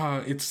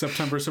it's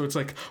September, so it's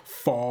like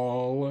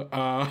fall,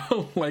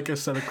 like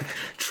aesthetic, like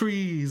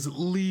trees,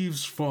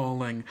 leaves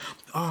falling,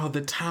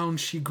 the town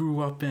she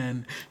grew up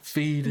in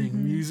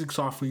fading, music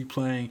softly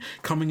playing,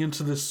 coming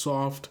into this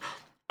soft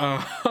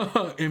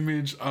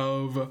image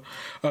of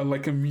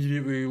like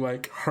immediately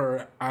like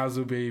her as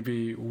a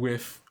baby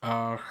with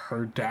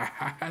her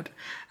dad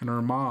and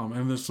her mom,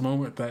 and this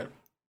moment that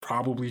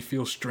probably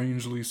feels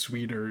strangely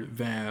sweeter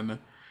than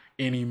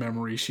any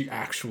memory she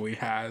actually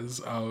has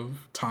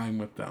of time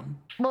with them.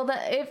 Well,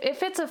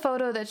 if it's a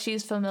photo that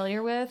she's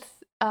familiar with,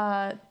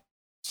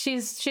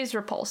 she's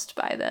repulsed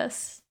by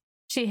this.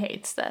 She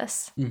hates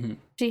this. Mm-hmm.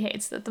 She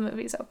hates that the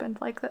movie's opened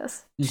like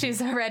this. Mm-hmm.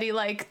 She's already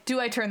like, do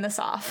I turn this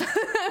off?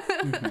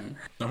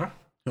 Mm-hmm. Okay,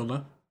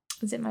 Hilda.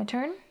 Is it my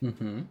turn?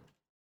 Mm-hmm.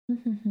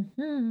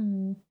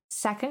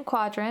 Second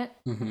quadrant,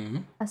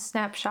 a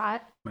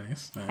snapshot.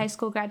 Nice. High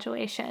school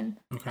graduation.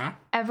 Okay.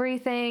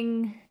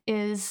 Everything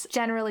is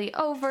generally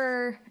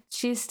over.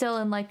 She's still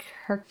in like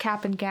her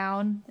cap and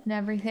gown and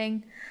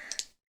everything.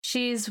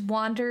 She's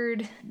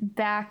wandered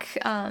back.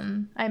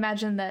 I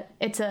imagine that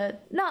it's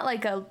not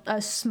like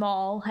a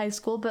small high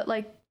school, but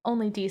like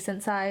only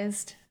decent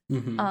sized.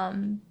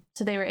 Mm-hmm.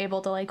 So they were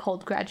able to like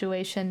hold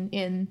graduation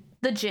in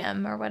the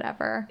gym or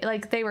whatever.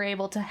 Like they were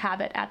able to have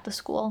it at the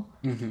school.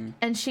 Mm-hmm.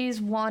 And she's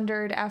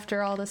wandered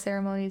after all the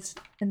ceremonies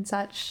and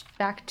such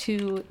back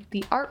to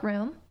the art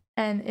room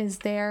and is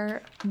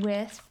there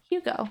with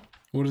Hugo.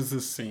 What is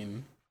this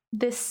scene?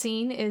 This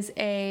scene is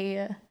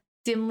a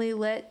dimly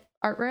lit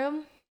art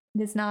room.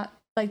 It is not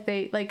like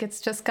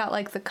it's just got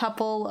like the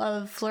couple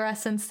of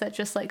fluorescents that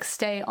just like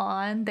stay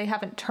on. They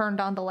haven't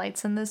turned on the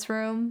lights in this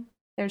room.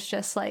 There's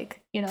just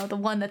like, the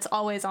one that's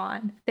always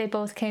on. They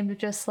both came to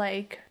just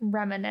like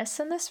reminisce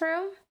in this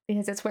room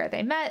because it's where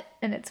they met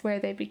and it's where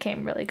they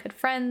became really good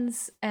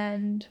friends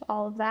and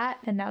all of that.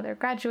 And now they're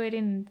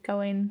graduating and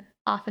going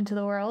off into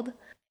the world.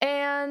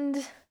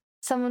 and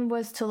someone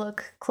was to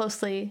look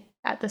closely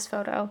at this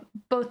photo,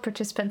 both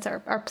participants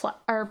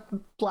are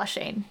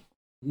blushing.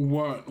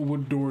 What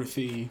would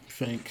Dorothy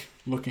think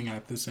looking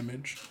at this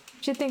image?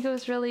 She'd think it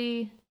was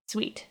really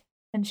sweet,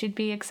 and she'd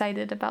be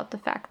excited about the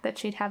fact that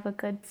she'd have a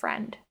good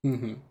friend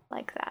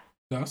like that.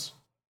 Gus?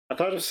 I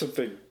thought of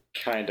something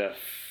kind of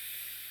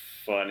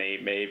funny,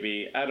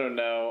 maybe. I don't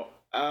know.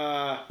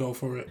 Go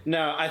for it.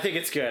 No, I think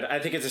it's good. I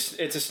think it's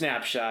a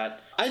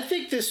snapshot. I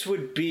think this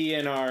would be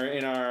in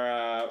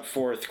our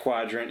fourth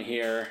quadrant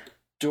here.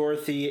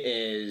 Dorothy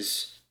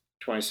is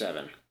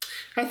 27.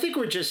 I think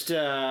we're just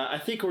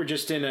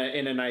in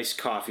a nice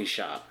coffee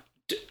shop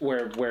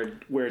where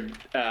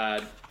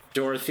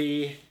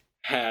Dorothy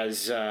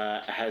has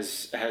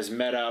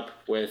met up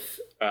with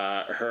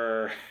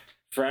her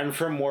friend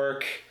from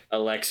work,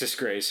 Alexis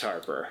Grace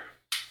Harper.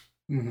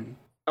 Mm-hmm.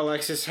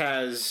 Alexis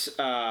has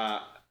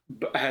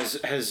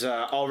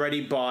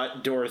already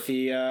bought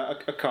Dorothy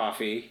a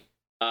coffee.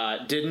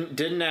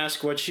 Didn't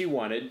ask what she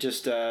wanted,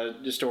 just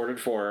ordered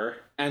for her.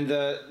 And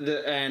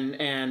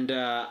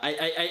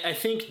I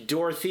think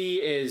Dorothy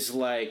is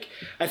like,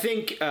 I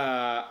think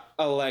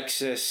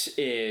Alexis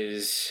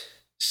is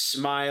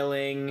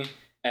smiling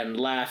and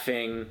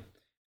laughing,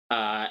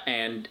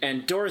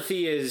 and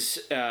Dorothy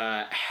is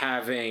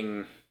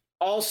having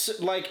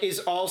is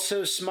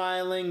also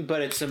smiling,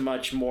 but it's a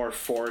much more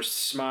forced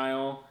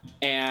smile.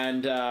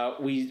 And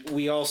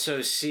we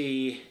also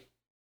see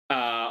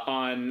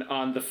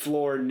on the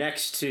floor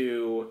next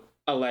to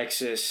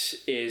Alexis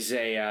is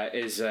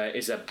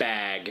a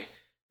bag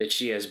that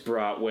she has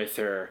brought with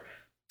her,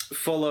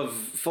 full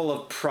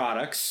of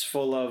products,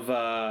 full of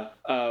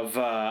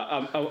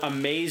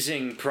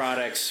amazing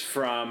products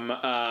from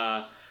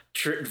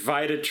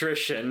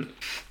Vitatrition.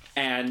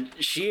 And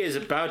she is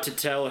about to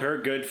tell her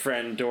good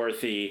friend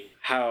Dorothy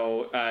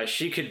how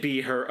she could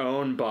be her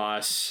own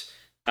boss,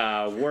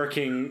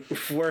 working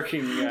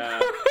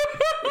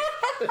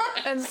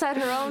and set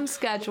her own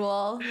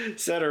schedule.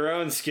 Set her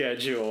own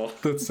schedule.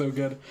 That's so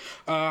good.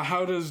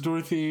 What does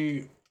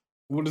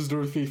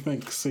Dorothy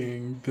think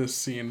seeing this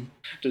scene?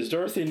 Does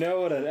Dorothy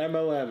know what an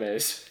MLM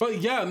is? But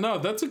yeah, no,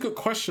 that's a good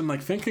question.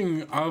 Like,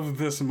 thinking of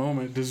this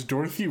moment, does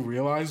Dorothy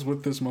realize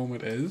what this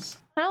moment is?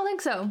 I don't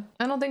think so.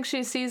 I don't think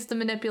she sees the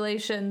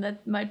manipulation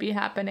that might be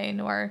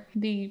happening, or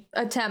the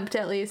attempt,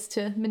 at least,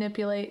 to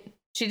manipulate.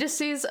 She just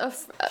sees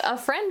a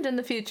friend in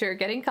the future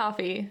getting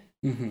coffee.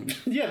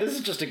 Mm-hmm. Yeah, this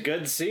is just a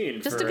good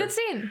scene. Just a good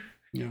scene.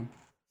 Yeah.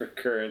 For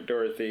current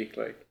Dorothy,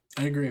 like.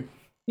 I agree.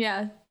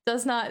 Yeah,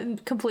 does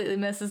not completely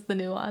misses the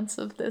nuance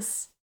of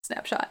this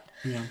snapshot.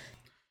 Yeah.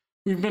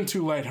 We've been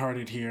too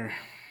lighthearted here.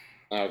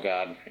 Oh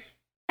God.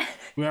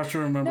 We have to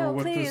remember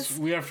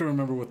We have to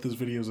remember what this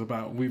video is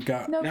about. We've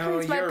got No,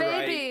 please, my you're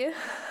baby. Right.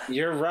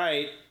 You're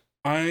right.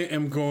 I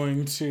am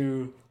going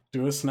to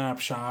do a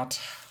snapshot.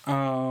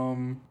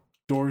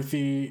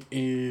 Dorothy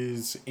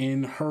is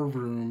in her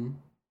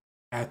room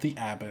at the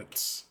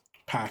Abbotts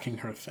packing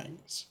her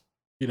things.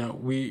 You know,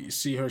 we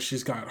see her,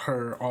 she's got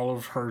all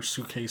of her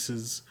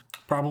suitcases,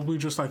 probably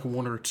just like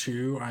one or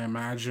two. I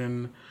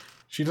imagine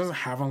she doesn't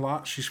have a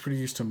lot. She's pretty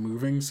used to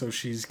moving, so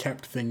she's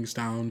kept things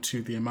down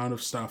to the amount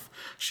of stuff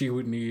she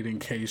would need in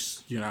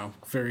case,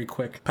 very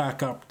quick.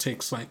 Pack up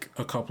takes like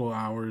a couple of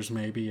hours,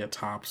 maybe at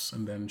tops,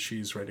 and then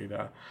she's ready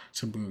to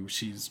move.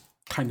 She's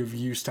kind of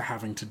used to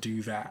having to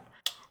do that.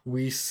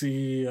 We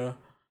see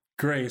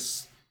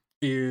Grace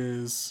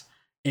is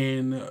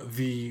in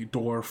the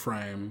door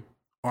frame,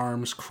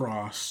 arms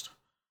crossed,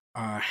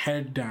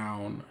 head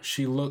down.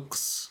 She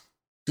looks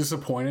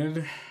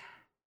disappointed.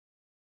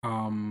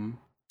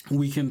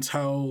 We can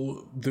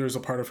tell there's a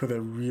part of her that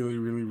really,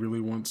 really,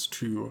 really wants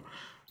to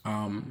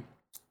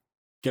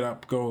get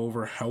up, go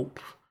over, help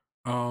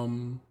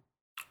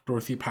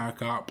Dorothy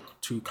pack up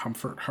to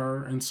comfort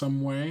her in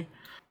some way.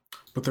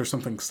 But there's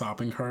something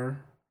stopping her.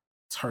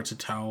 It's hard to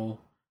tell.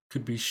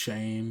 Could be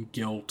shame,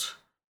 guilt,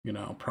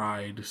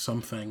 pride,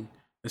 something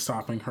is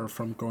stopping her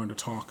from going to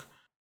talk.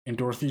 And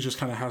Dorothy just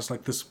kind of has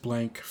like this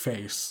blank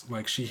face.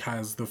 Like she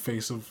has the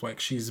face of like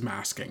she's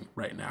masking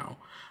right now.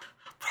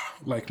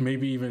 Like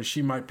maybe even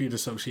she might be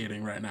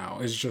dissociating right now.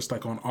 It's just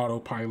like on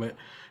autopilot,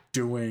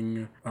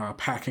 doing,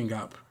 packing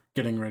up,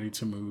 getting ready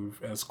to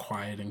move as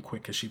quiet and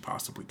quick as she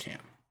possibly can.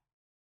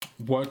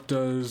 What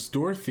does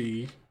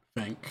Dorothy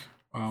think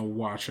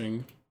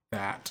watching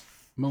that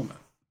moment?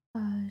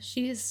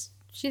 She's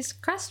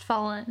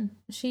crestfallen.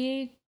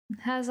 She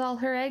has all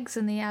her eggs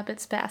in the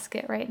Abbott's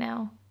basket right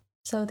now.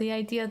 So the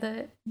idea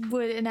that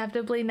would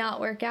inevitably not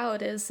work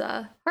out is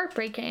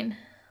heartbreaking.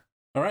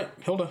 All right,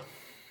 Hilda.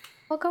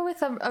 I'll go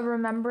with a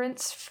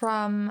remembrance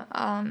from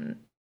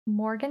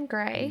Morgan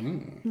Gray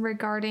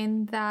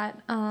regarding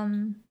that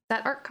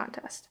art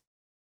contest.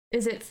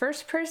 Is it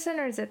first person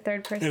or is it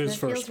third person? It is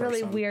first feels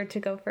really person. weird to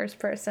go first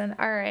person.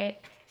 All right.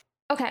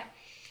 Okay.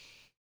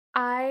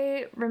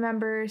 I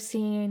remember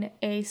seeing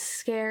a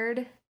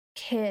scared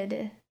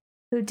kid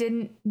who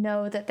didn't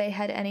know that they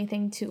had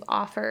anything to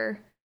offer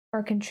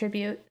or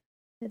contribute,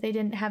 that they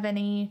didn't have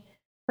any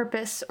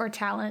purpose or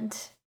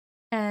talent.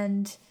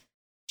 And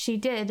she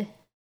did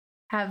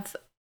have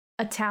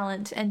a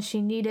talent and she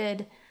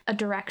needed a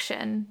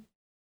direction.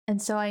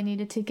 And so I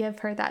needed to give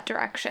her that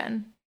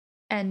direction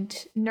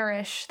and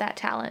nourish that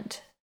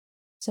talent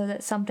so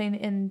that something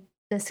in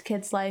this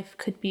kid's life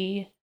could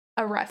be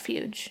a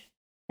refuge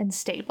and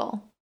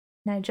stable.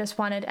 And I just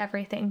wanted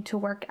everything to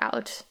work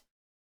out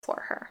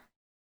for her.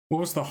 What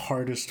was the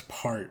hardest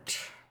part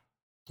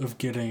of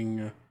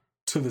getting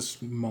to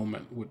this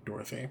moment with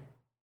Dorothy?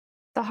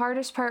 The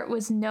hardest part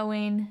was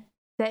knowing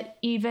that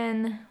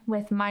even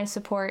with my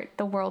support,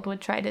 the world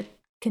would try to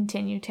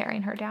continue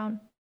tearing her down.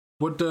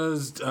 What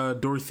does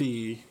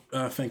Dorothy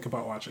think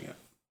about watching it?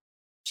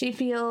 She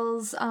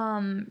feels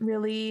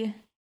really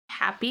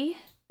happy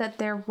that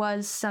there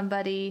was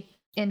somebody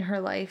in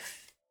her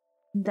life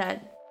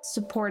that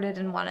supported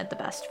and wanted the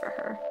best for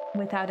her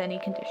without any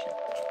conditions.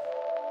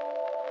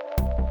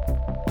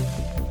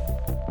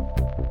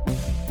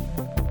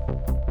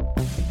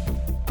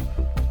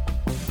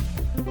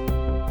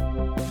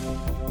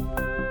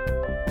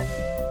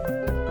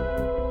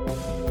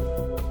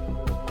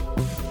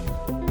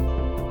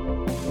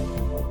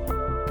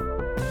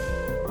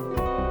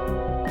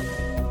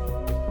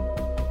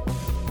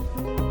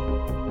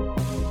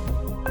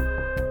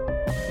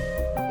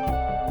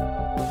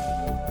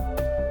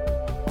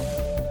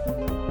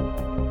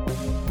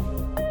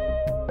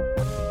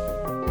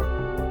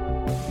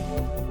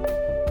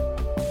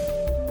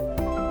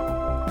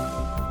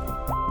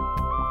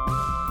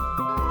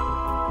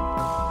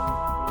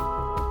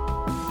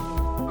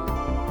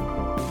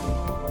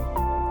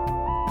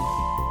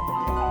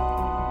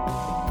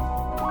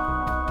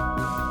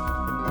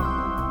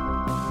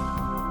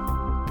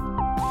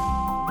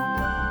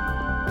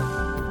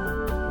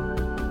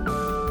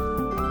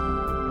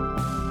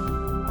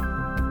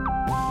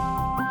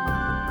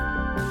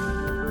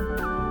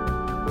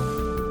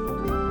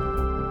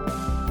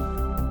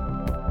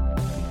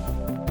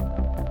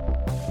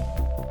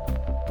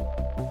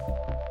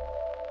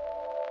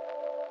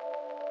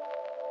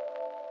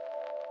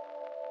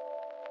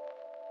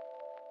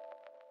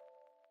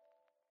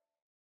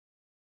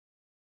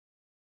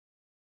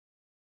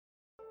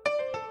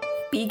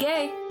 Be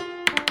gay.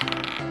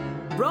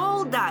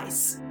 Roll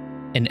dice.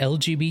 An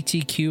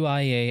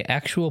LGBTQIA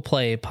actual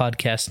play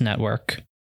podcast network.